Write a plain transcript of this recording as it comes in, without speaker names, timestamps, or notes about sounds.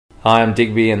Hi, I'm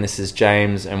Digby and this is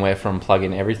James and we're from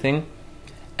Plugin Everything.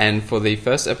 And for the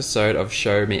first episode of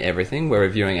Show Me Everything, we're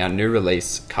reviewing our new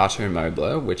release, Cartoon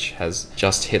Moblur, which has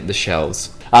just hit the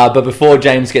shelves. But before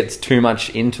James gets too much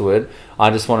into it,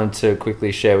 I just wanted to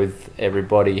quickly share with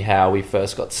everybody how we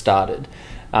first got started.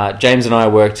 James and I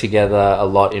work together a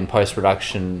lot in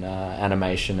post-production,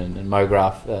 animation and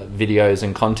MoGraph videos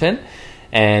and content.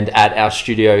 And at our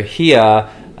studio here,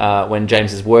 when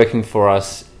James is working for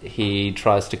us, he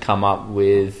tries to come up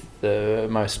with the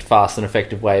most fast and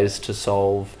effective ways to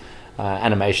solve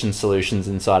animation solutions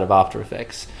inside of After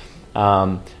Effects.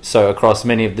 So across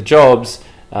many of the jobs,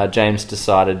 James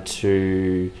decided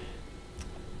to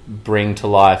bring to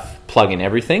life Plugin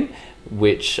Everything,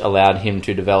 which allowed him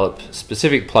to develop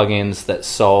specific plugins that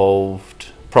solved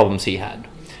problems he had.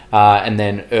 And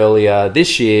then earlier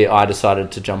this year, I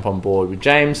decided to jump on board with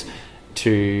James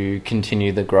to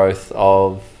continue the growth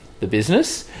of the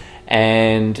business.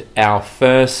 And our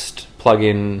first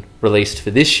plugin released for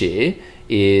this year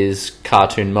is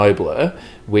Cartoon Moblur,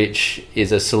 which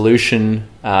is a solution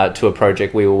to a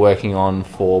project we were working on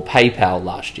for PayPal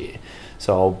last year.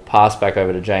 So I'll pass back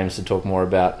over to James to talk more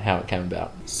about how it came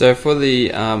about. So for the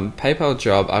PayPal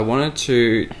job, I wanted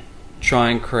to try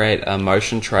and create a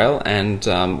motion trail,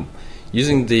 and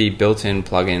using the built-in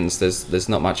plugins, there's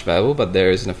not much available, but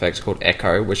there is an effect called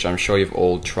Echo, which I'm sure you've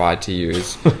all tried to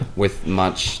use with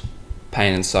much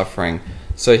pain and suffering.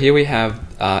 So here we have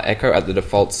Echo at the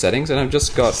default settings, and I've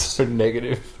just got so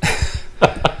negative.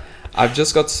 I've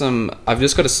just got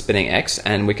a spinning X,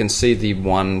 and we can see the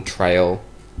one trail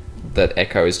that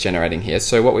Echo is generating here.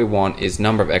 So what we want is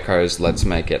number of echoes. Let's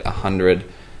make it 100.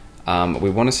 We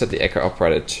want to set the echo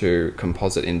operator to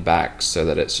composite in back so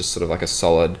that it's just sort of like a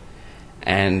solid,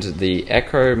 and the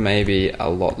echo maybe a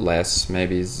lot less,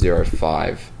 maybe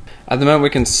 0.5. At the moment we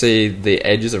can see the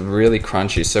edges are really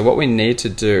crunchy, so what we need to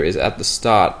do is at the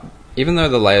start, even though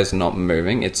the layer's not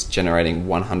moving, it's generating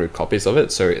 100 copies of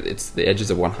it, so the edges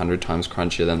are 100 times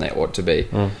crunchier than they ought to be.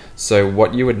 So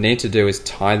what you would need to do is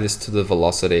tie this to the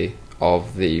velocity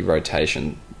of the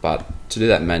rotation, but to do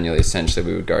that manually, essentially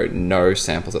we would go no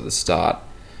samples at the start.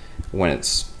 When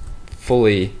it's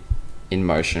fully in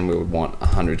motion, we would want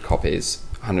 100 copies,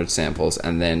 100 samples,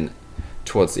 and then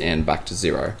towards the end back to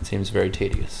 0. Seems very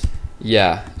tedious.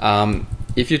 Yeah,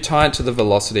 if you tie it to the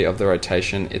velocity of the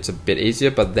rotation, it's a bit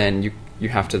easier, but then you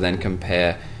have to then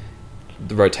compare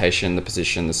the rotation, the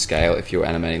position, the scale if you're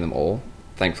animating them all.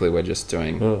 Thankfully, we're just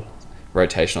doing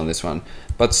rotation on this one.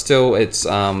 But still, it's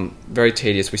very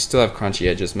tedious. We still have crunchy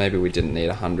edges. Maybe we didn't need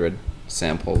 100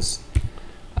 samples.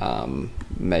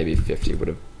 Maybe 50 would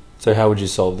have. So how would you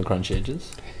solve the crunchy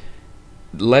edges?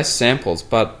 Less samples,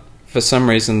 but for some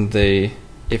reason,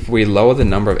 if we lower the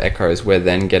number of echoes, we're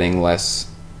then getting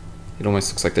less. It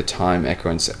almost looks like the time echo,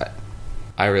 and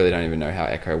I really don't even know how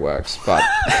echo works, but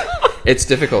it's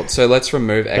difficult. So let's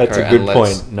remove echo. That's a good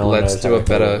point. Let's do a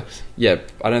better. Yeah,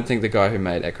 I don't think the guy who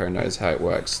made Echo knows how it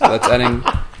works. Let's add in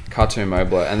Cartoon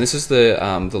Moblur, and this is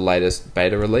the latest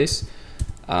beta release,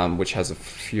 which has a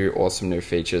few awesome new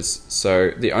features.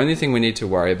 So the only thing we need to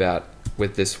worry about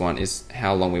with this one is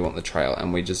how long we want the trail,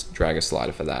 and we just drag a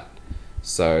slider for that.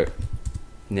 So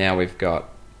now we've got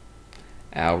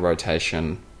our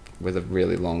rotation with a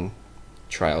really long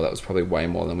trail. That was probably way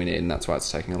more than we need, and that's why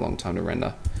it's taking a long time to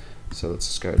render. So let's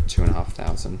just go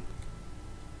 2,500.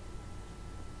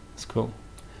 That's cool.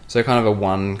 So kind of a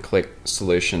one-click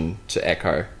solution to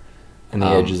Echo. And the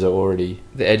edges are already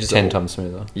 10 times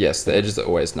smoother. Yes, the edges are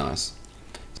always nice.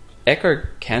 Echo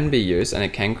can be used, and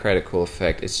it can create a cool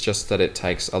effect. It's just that it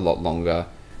takes a lot longer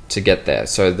to get there.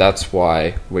 So that's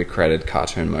why we created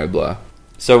Cartoon Moblur.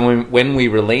 So when we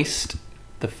released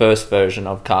the first version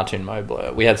of Cartoon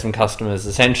Moblur, we had some customers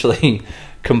essentially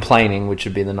complaining, which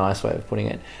would be the nice way of putting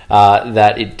it,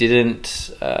 that it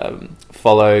didn't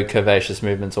follow curvaceous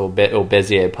movements or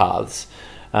Bezier paths,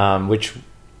 which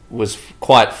was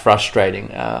quite frustrating.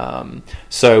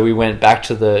 So we went back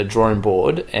to the drawing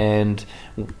board, and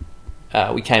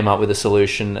we came up with a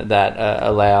solution that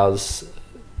allows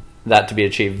that to be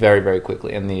achieved very, very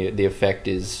quickly, and the effect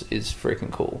is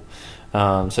freaking cool.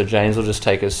 So James will just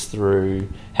take us through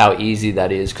how easy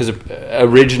that is, because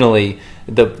originally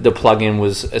the plugin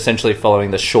was essentially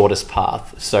following the shortest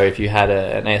path. So if you had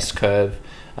an S curve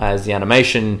as the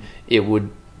animation, it would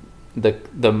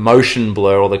the motion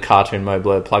blur or the Cartoon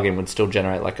Moblur plugin would still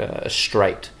generate like a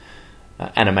straight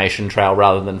animation trail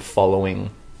rather than following.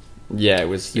 Yeah, it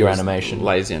was animation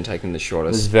lazy and taking the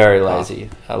shortest. It was very lazy,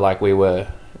 like we were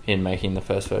in making the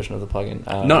first version of the plugin.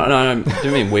 No. Do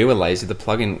you mean we were lazy? The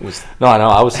plugin was... No,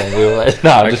 I was saying we were lazy.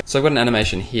 No, okay. So I've got an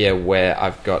animation here where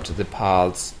I've got the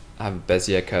paths have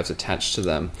Bezier curves attached to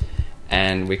them,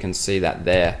 and we can see that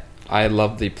there. I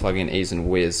love the plugin Ease and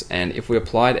Whiz, and if we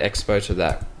applied Expo to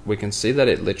that, we can see that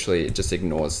it literally just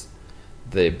ignores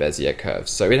the Bezier curves.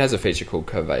 So it has a feature called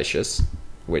Curvaceous,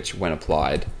 which when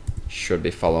applied should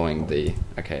be following the...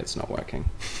 Okay, it's not working.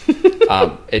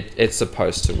 It's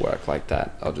supposed to work like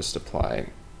that. I'll just apply.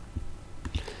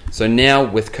 So now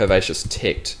with Curvaceous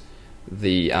ticked,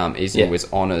 the Ease and Whiz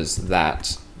honors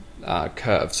that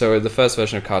curve. So the first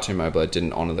version of Cartoon Moblur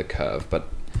didn't honor the curve, but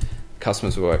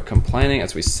customers were complaining,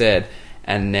 as we said,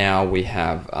 and now we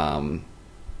have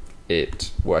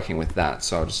it working with that.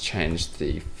 So I'll just change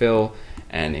the fill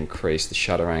and increase the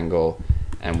shutter angle,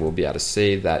 and we'll be able to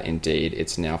see that indeed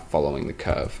it's now following the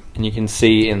curve. And you can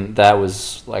see that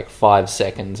was like 5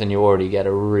 seconds, and you already get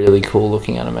a really cool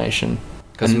looking animation.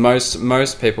 Because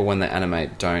most people, when they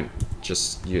animate, don't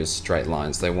just use straight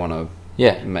lines. They want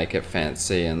to make it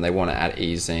fancy, and they want to add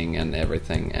easing and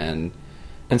everything. And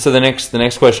so the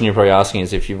next question you're probably asking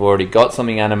is, if you've already got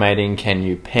something animating, can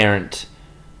you parent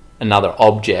another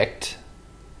object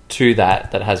to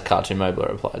that has Cartoon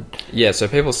Moblur applied? Yeah, so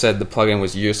people said the plugin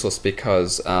was useless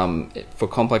because for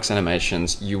complex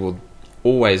animations, you will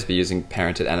always be using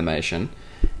parented animation,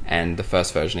 and the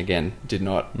first version, again, did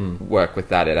not work with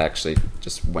that. It actually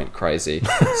just went crazy.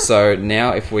 So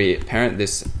now if we parent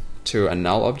this to a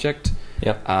null object,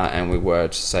 and we were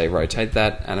to, say, rotate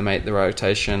that, animate the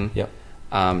rotation,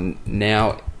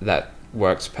 now that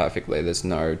works perfectly. There's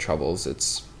no troubles.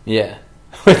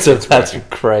 That's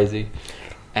crazy.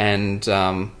 And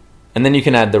then you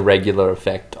can add the regular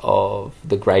effect of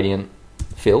the gradient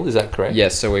fill. Is that correct?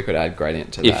 Yes, so we could add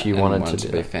gradient to that if you wanted to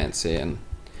be fancy.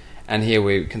 And here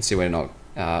we can see we're not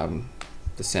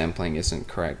the sampling isn't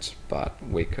correct, but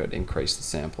we could increase the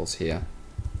samples here.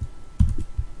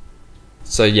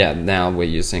 So yeah, now we're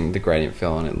using the gradient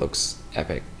fill, and it looks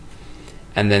epic.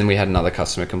 And then we had another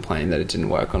customer complain that it didn't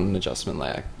work on an adjustment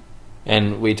layer,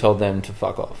 and we told them to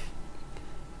fuck off.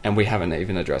 And we haven't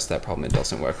even addressed that problem. It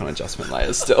doesn't work on adjustment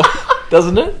layers still.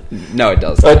 Doesn't it? No, it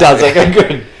does. Oh, it does. Okay,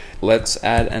 good. Let's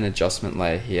add an adjustment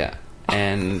layer here,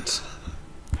 and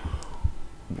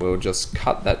we'll just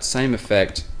cut that same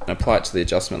effect and apply it to the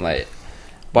adjustment layer.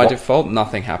 By default,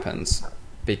 nothing happens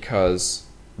because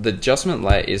the adjustment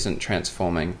layer isn't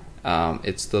transforming.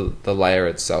 It's the layer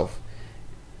itself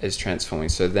is transforming.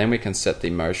 So then we can set the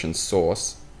motion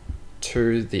source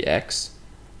to the X,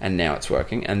 and now it's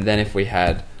working. And then if we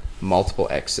had multiple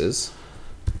X's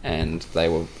and they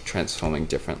were transforming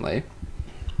differently,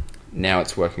 now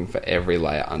it's working for every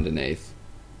layer underneath,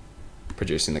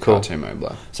 producing the Cartoon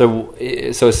Moblur. So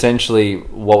essentially,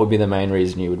 what would be the main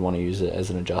reason you would want to use it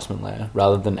as an adjustment layer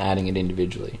rather than adding it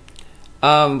individually?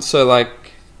 So like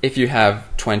if you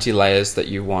have 20 layers that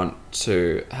you want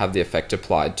to have the effect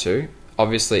applied to,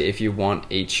 obviously if you want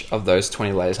each of those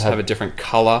 20 layers to have a different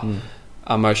color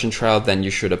motion trail, then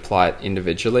you should apply it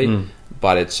individually.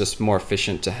 But it's just more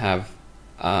efficient to have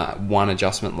one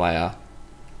adjustment layer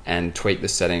and tweak the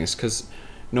settings, because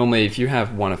normally if you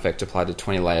have one effect applied to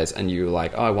 20 layers and you're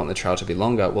like, oh, I want the trail to be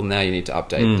longer, well, now you need to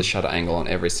update the shutter angle on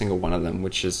every single one of them,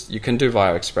 which is, you can do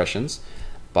via expressions,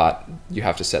 but you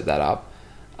have to set that up.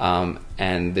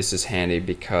 And this is handy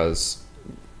because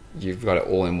you've got it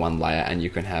all in one layer and you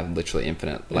can have literally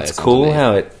infinite layers. It's cool underneath.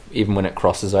 how it, even when it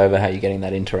crosses over, how you're getting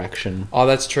that interaction. Oh,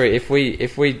 that's true. If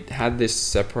we had this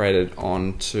separated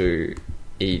onto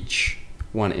each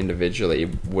one individually,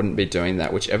 it wouldn't be doing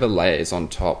that. Whichever layer is on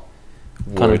top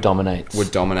would dominate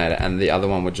it, and the other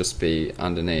one would just be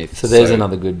underneath. So there's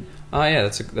another good... Oh yeah,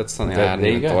 that's something I hadn't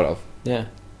even thought of. Yeah.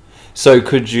 So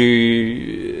could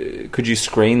you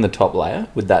screen the top layer?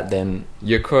 Would that then...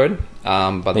 You could,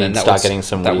 but then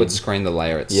that would screen the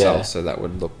layer itself, so that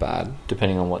would look bad.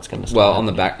 Depending on what's going to... Well, on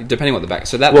the back, depending on what the back...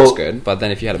 So that looks good, but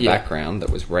then if you had a background that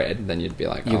was red, then you'd be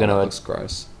like, oh, that looks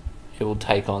gross. It will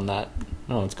take on that...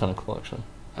 Oh, it's kind of cool, actually.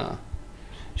 Oh.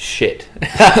 Shit.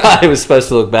 It was supposed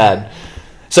to look bad.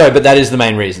 So, but that is the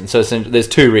main reason. So there's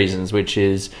two reasons, which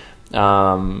is...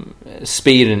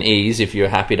 speed and ease, if you're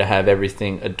happy to have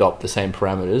everything adopt the same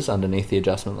parameters underneath the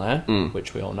adjustment layer,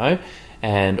 which we all know,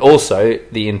 and also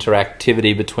the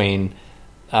interactivity between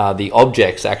the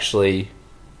objects actually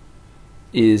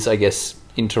is, I guess,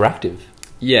 interactive.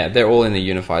 Yeah, they're all in the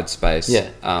unified space.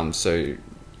 Yeah. So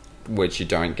which you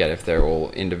don't get if they're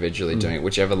all individually doing it.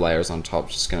 Whichever layer is on top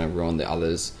is just going to ruin the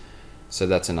others. So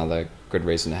that's another good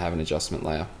reason to have an adjustment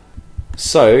layer.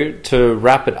 So to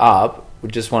wrap it up, we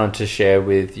just wanted to share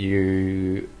with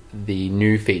you the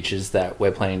new features that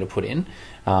we're planning to put in.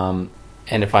 And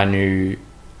if I knew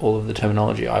all of the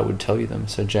terminology, I would tell you them.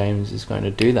 So James is going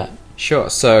to do that. Sure.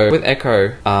 So with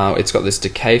Echo, it's got this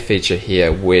decay feature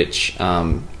here, which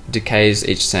decays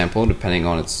each sample depending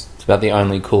on its... It's about the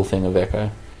only cool thing of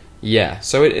Echo. Yeah,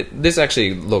 so this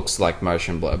actually looks like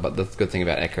motion blur, but the good thing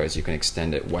about Echo is you can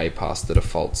extend it way past the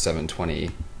default 720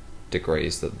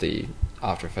 degrees that the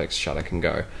After Effects shutter can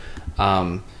go.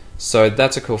 So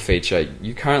that's a cool feature.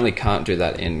 You currently can't do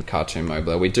that in Cartoon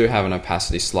Moblur. We do have an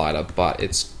opacity slider, but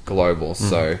it's global,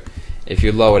 so if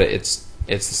you lowered it, it's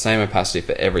the same opacity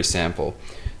for every sample.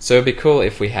 So it'd be cool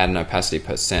if we had an opacity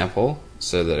per sample,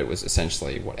 so that it was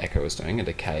essentially what Echo was doing, a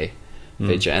decay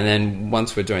feature. And then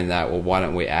once we're doing that, well, why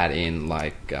don't we add in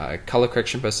like color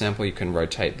correction per sample? You can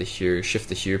rotate the hue, shift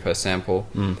the hue per sample,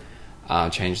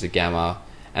 change the gamma,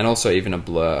 and also even a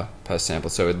blur per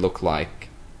sample. So it would look like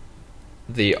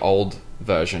the old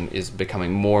version is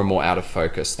becoming more and more out of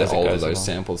focus the older those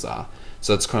samples are.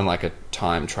 So it's kind of like a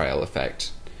time trail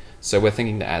effect. So we're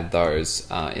thinking to add those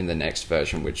in the next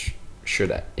version, which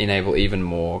should enable even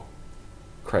more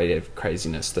creative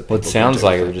craziness that people Well, it sounds can do.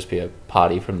 like it would just be a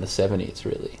party from the 70s,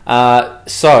 really.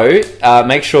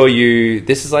 Make sure you...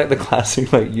 This is like the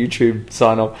classic like YouTube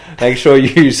sign-off. Make sure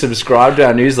you subscribe to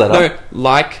our newsletter. No,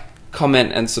 like,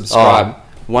 comment, and subscribe.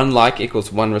 One like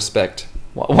equals one respect.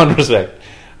 One respect.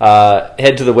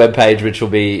 Head to the webpage, which will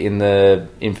be in the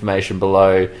information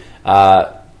below.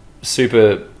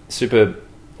 Super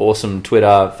awesome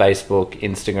Twitter, Facebook,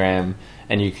 Instagram,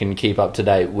 and you can keep up to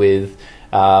date with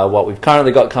what we've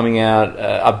currently got coming out,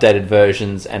 updated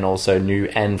versions, and also new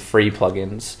and free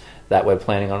plugins that we're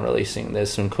planning on releasing.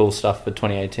 There's some cool stuff for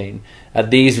 2018.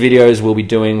 These videos we'll be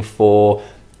doing for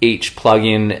each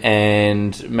plugin,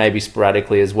 and maybe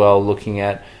sporadically as well, looking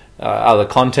at other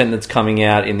content that's coming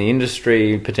out in the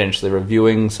industry, potentially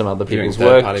reviewing some other people's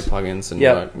work, third-party plugins, and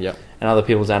and other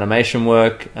people's animation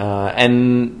work.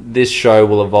 And this show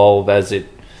will evolve as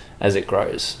it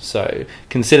grows. So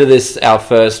consider this our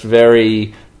first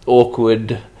very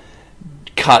awkward,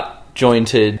 cut,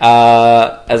 jointed.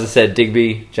 As I said,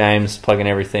 Digby, James, plug in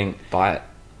everything. Buy it.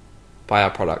 Buy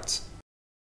our products.